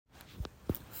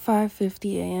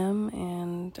5:50 a.m.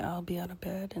 and I'll be out of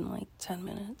bed in like 10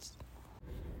 minutes.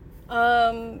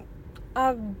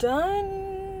 I've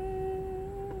done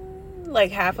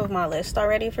like half of my list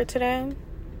already for today.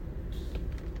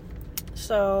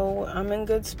 So I'm in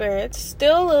good spirits.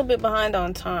 Still a little bit behind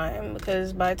on time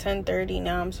because by 10:30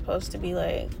 now I'm supposed to be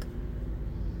like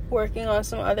working on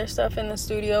some other stuff in the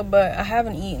studio, but I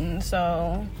haven't eaten,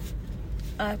 so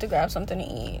I have to grab something to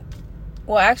eat.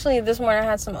 Well, actually, this morning I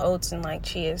had some oats and like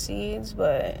chia seeds,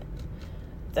 but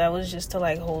that was just to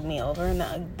like hold me over. And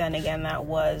then again, that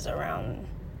was around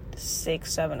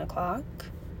 6-7 o'clock,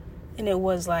 and it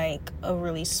was like a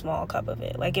really small cup of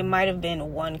it. Like it might have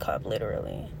been 1 cup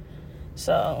literally.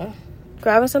 So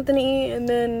grabbing something to eat and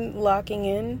then locking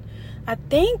in. I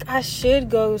think I should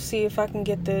go see if I can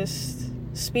get this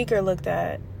speaker looked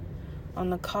at on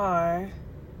the car.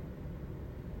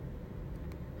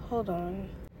 Hold on.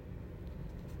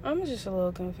 I'm just a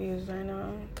little confused right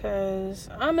now because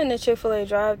I'm in the Chick-fil-A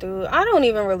drive-thru. I don't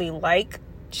even really like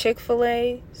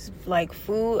Chick-fil-A like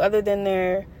food other than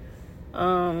their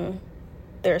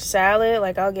salad.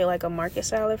 Like I'll get like a market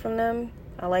salad from them.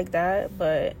 I like that,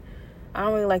 but I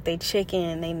don't really like their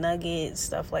chicken, they nuggets,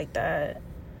 stuff like that.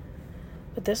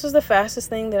 But this was the fastest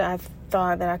thing that I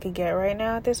thought that I could get right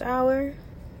now at this hour.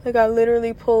 Like I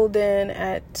literally pulled in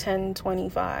at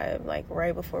 10:25, like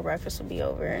right before breakfast would be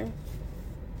over.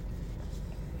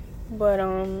 But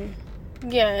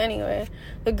yeah, anyway,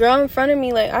 the girl in front of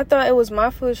me, like I thought it was my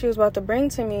food she was about to bring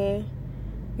to me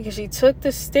because she took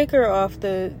the sticker off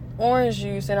the orange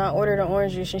juice and I ordered an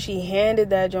orange juice and she handed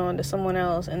that joint to someone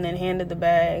else and then handed the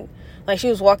bag. Like she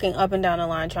was walking up and down the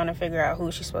line trying to figure out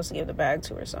who she's supposed to give the bag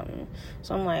to or something.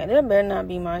 So I'm like, that better not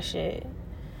be my shit.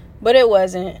 But it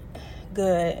wasn't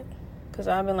good because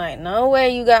I've been like, no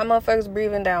way you got motherfuckers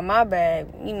breathing down my bag.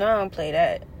 You know I don't play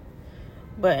that.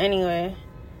 But anyway,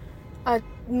 I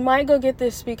might go get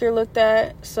this speaker looked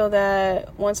at so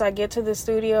that once I get to the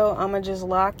studio, I'm going to just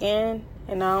lock in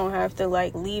and I don't have to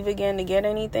like leave again to get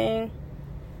anything.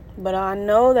 But I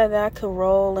know that could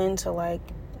roll into like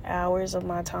hours of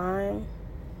my time,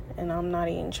 and I'm not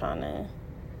even trying to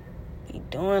be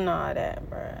doing all that,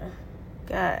 bruh.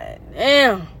 God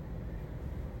damn.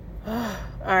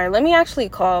 Alright, let me actually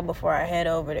call before I head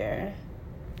over there.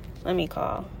 Let me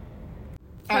call.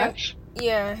 Ash?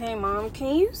 Yeah, hey mom,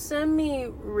 can you send me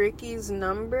Ricky's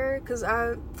number? Because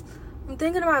I'm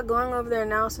thinking about going over there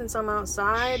now since I'm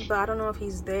outside, but I don't know if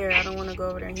he's there. I don't want to go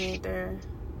over there and he ain't there.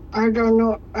 I don't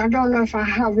know if I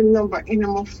have the number in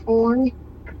my phone.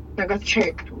 I gotta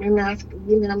check. Let me ask.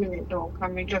 Give me a minute, though.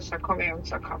 Can we just come here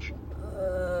with a coffee?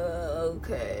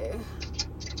 Okay.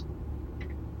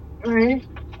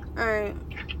 Alright.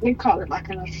 We call it back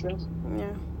in a few.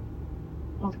 Yeah.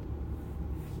 Okay.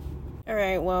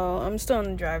 Alright, well, I'm still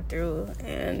in the drive-thru,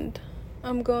 and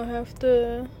I'm gonna have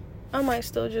to... I might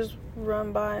still just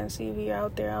run by and see if he's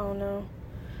out there. I don't know.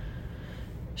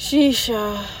 Sheesh.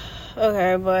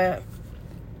 Okay, but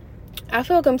I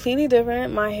feel completely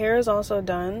different. My hair is also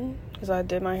done because I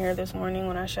did my hair this morning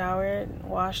when I showered,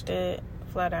 washed it,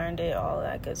 flat ironed it, all of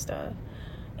that good stuff.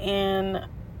 And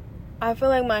I feel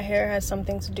like my hair has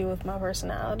something to do with my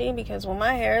personality because when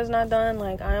my hair is not done,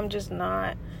 like I'm just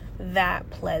not that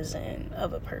pleasant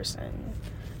of a person.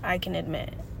 I can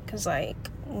admit, because like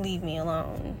leave me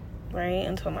alone, right,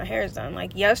 until my hair is done.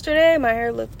 Like yesterday my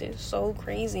hair looked so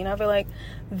crazy, and I feel like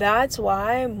that's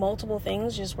why multiple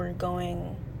things just were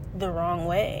going the wrong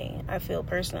way. I feel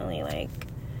personally like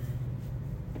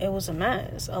it was a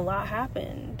mess. A lot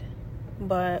happened,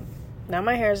 but now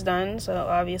my hair's done, so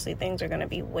obviously things are gonna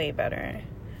be way better.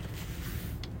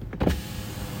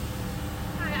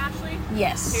 Hi, Ashley.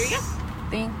 Yes. Here you go.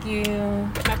 Thank you.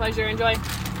 My pleasure. Enjoy.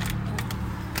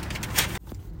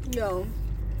 Yo,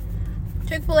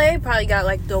 Chick-fil-A probably got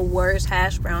like the worst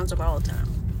hash browns of all time.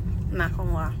 I'm not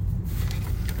gonna lie.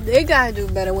 They gotta do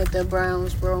better with their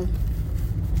browns, bro.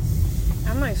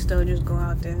 I might still just go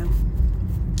out there.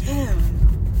 Damn.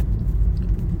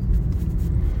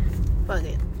 Fuck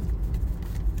it.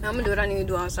 I'm gonna do what I need to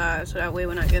do outside so that way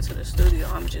when I get to the studio,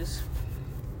 I'm just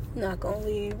not gonna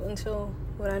leave until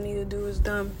what I need to do is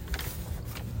done.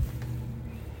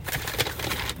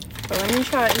 But let me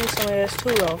try to eat some of this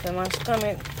too, though, because my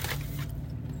stomach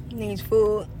needs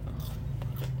food.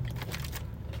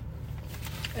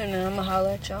 And then I'm gonna holler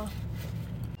at y'all.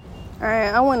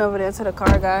 Alright, I went over there to the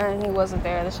car guy and he wasn't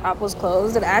there. The shop was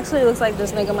closed. It actually looks like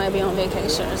this nigga might be on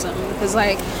vacation or something. Because,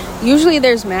 like, usually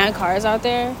there's mad cars out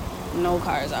there. No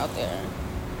cars out there.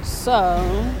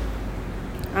 So,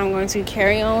 I'm going to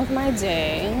carry on with my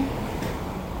day.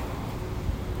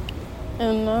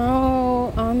 And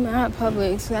now I'm at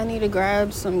Publix. I need to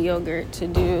grab some yogurt to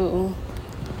do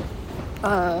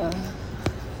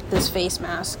this face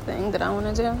mask thing that I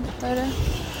want to do later.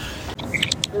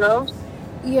 No?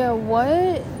 Yeah,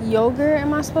 what yogurt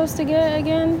am I supposed to get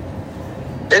again?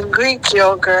 The Greek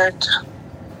yogurt.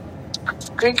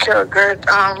 Greek yogurt,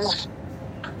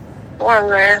 one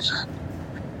with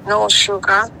no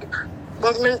sugar.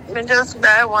 But me just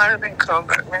buy one Greek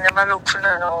yogurt. Me never look for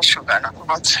no sugar, no,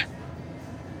 but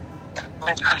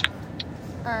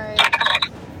Alright.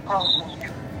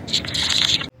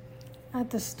 At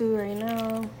the stew right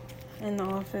now, in the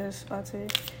office, about to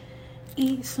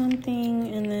eat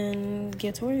something and then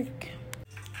get to work.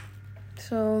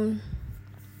 So,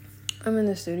 I'm in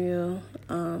the studio,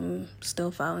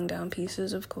 still filing down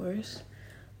pieces, of course,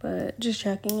 but just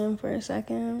checking in for a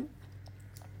second.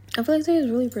 I feel like today is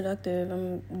really productive.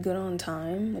 I'm good on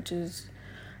time, which is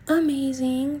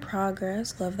amazing.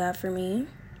 Progress, love that for me.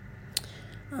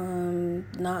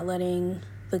 Not letting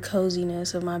the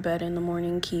coziness of my bed in the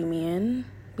morning keep me in,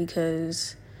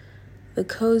 because the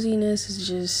coziness is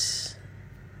just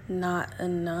not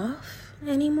enough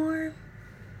anymore.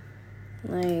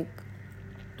 Like,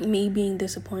 me being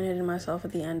disappointed in myself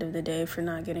at the end of the day for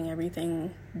not getting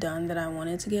everything done that I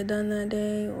wanted to get done that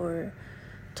day, or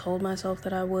told myself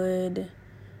that I would,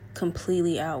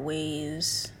 completely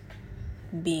outweighs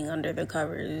being under the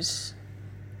covers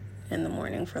in the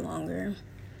morning for longer.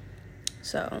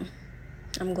 So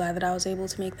I'm glad that I was able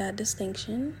to make that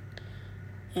distinction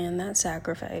and that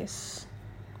sacrifice.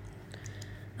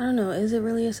 I don't know, is it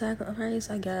really a sacrifice?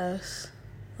 I guess.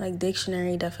 Like,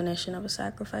 dictionary definition of a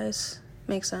sacrifice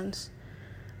makes sense.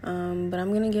 But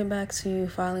I'm gonna get back to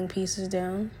filing pieces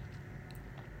down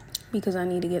because I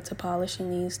need to get to polishing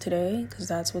these today, because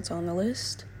that's what's on the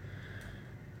list.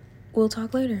 We'll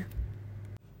talk later.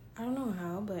 I don't know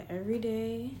how, but every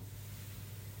day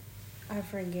I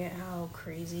forget how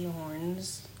crazy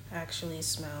horns actually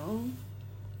smell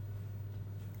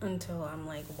until I'm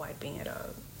like wiping it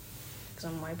up. Because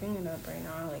I'm wiping it up right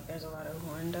now, like there's a lot of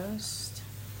horn dust.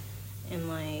 And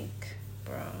like,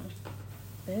 bro,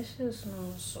 this just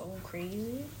smells so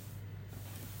crazy.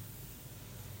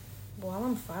 While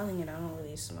I'm filing it, I don't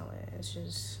really smell it. It's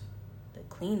just the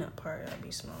cleanup part I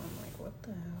be smelling. Like, what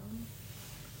the hell?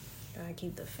 Gotta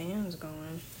keep the fans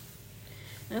going.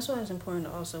 And that's why it's important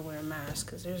to also wear a mask,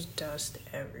 because there's dust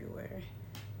everywhere.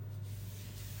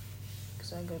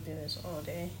 Because I go through this all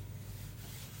day.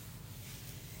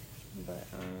 But,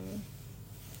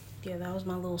 yeah, that was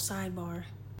my little sidebar.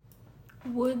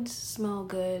 Woods smell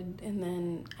good, and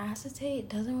then acetate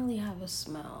doesn't really have a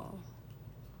smell.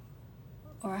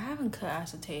 Or I haven't cut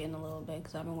acetate in a little bit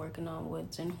because I've been working on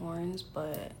woods and horns,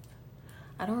 but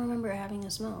I don't remember it having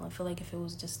a smell. I feel like if it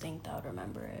was distinct, I would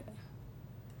remember it.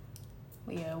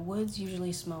 But yeah, woods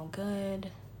usually smell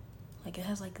good. Like, it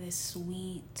has like this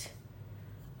sweet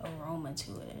aroma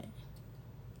to it.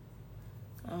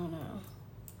 I don't know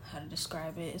how to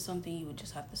describe it. It's something you would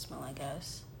just have to smell, I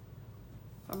guess.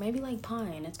 Or maybe like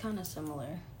pine. It's kind of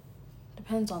similar.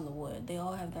 Depends on the wood. They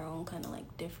all have their own kind of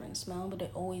like different smell, but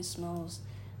it always smells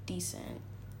decent.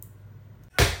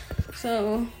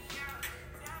 So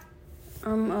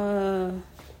I'm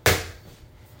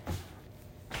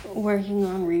working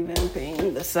on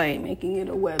revamping the site, making it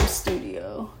a web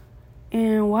studio.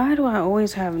 And why do I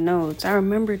always have notes? I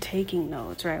remember taking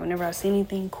notes, right? Whenever I see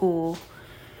anything cool,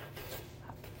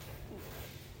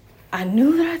 I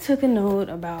knew that I took a note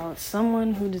about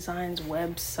someone who designs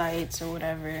websites or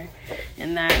whatever,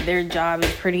 and that their job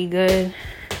is pretty good.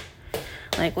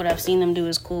 Like, what I've seen them do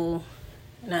is cool,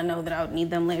 and I know that I would need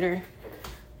them later.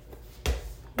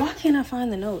 Why can't I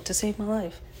find the note to save my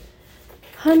life?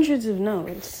 Hundreds of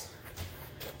notes.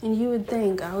 And you would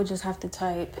think I would just have to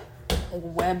type, like,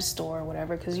 web store or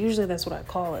whatever, because usually that's what I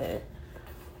call it.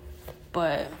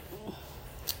 But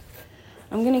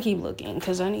I'm going to keep looking,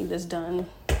 because I need this done.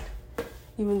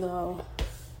 Even though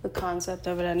the concept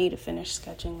of it, I need to finish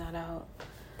sketching that out.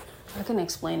 I can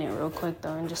explain it real quick,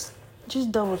 though, and just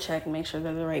double check and make sure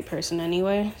they're the right person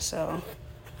anyway. So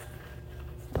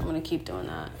I'm going to keep doing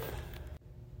that.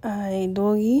 Alright,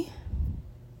 doggy.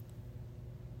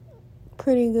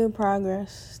 Pretty good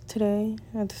progress today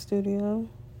at the studio.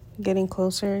 Getting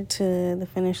closer to the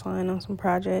finish line on some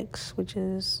projects, which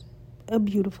is a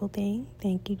beautiful thing.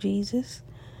 Thank you, Jesus.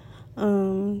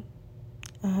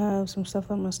 I have some stuff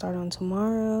I'm going to start on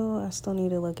tomorrow. I still need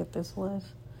to look at this list.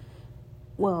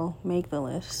 Well, make the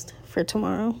list for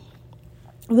tomorrow.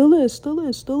 The list.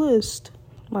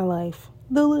 My life.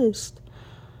 The list.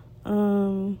 Yeah.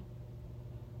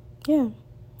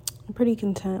 I'm pretty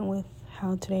content with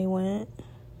how today went.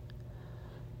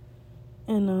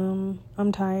 And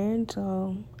I'm tired,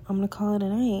 so I'm going to call it a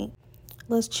night.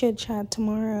 Let's chit-chat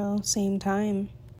tomorrow, same time.